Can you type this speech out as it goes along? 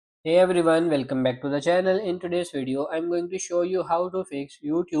Hey everyone, welcome back to the channel. In today's video, I'm going to show you how to fix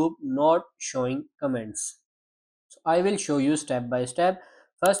YouTube not showing comments. So I will show you step by step.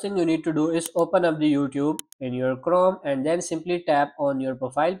 First thing you need to do is open up the YouTube in your Chrome and then simply tap on your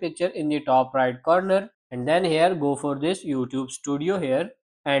profile picture in the top right corner, and then here go for this YouTube Studio here,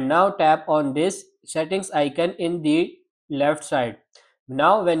 and now tap on this settings icon in the left side.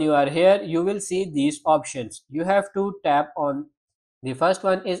 Now when you are here, you will see these options. You have to tap on the first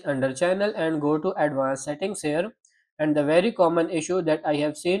one is under channel and go to advanced settings here. And the very common issue that I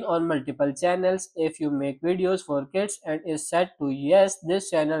have seen on multiple channels, if you make videos for kids and is set to yes, this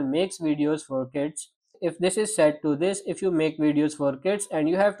channel makes videos for kids. If this is set to this, if you make videos for kids and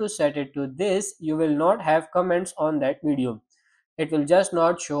you have to set it to this, you will not have comments on that video. It will just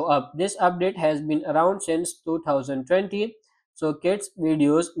not show up. This update has been around since 2020. So kids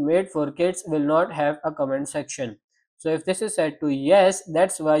videos made for kids will not have a comment section. So if this is set to yes,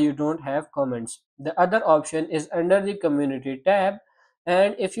 that's why you don't have comments. The other option is under the community tab,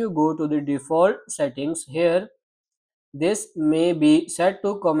 and if you go to the default settings here, this may be set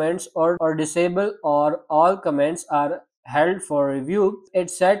to comments or disable or all comments are held for review.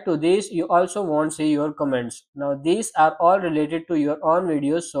 It's set to this, you also won't see your comments. Now these are all related to your own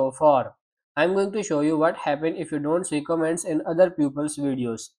videos so far. I'm going to show you what happens if you don't see comments in other people's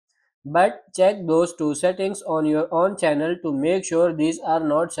videos. But check those two settings on your own channel to make sure these are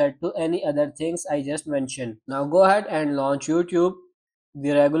not set to any other things I just mentioned. Now go ahead and launch YouTube, the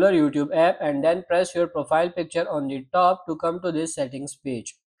regular YouTube app, and then press your profile picture on the top to come to this settings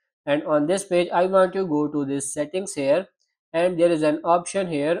page. And on this page, I want to go to this settings here, and there is an option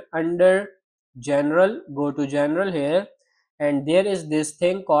here under general. Go to general here, and there is this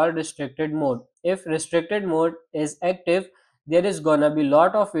thing called restricted mode. If restricted mode is active, there is gonna be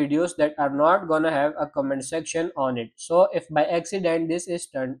lot of videos that are not gonna have a comment section on it. So if by accident this is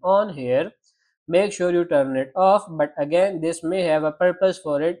turned on here, make sure you turn it off. But again, this may have a purpose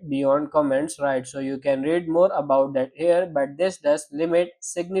for it beyond comments, right? So you can read more about that here, but this does limit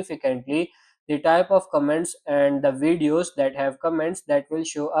significantly the type of comments and the videos that have comments that will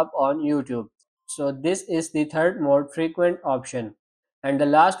show up on YouTube. So this is the third mode, frequent option. And the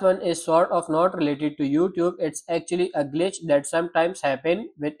last one is sort of not related to YouTube. It's actually a glitch that sometimes happen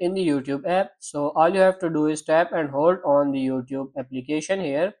within the YouTube app. So all you have to do is tap and hold on the YouTube application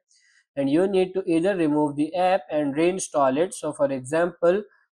here, and you need to either remove the app and reinstall it. So for example,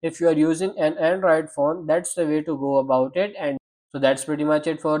 if you are using an Android phone, that's the way to go about it. And so that's pretty much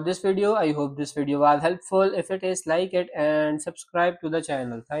it for this video. I hope this video was helpful. If it is, like it and subscribe to the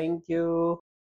channel. Thank you.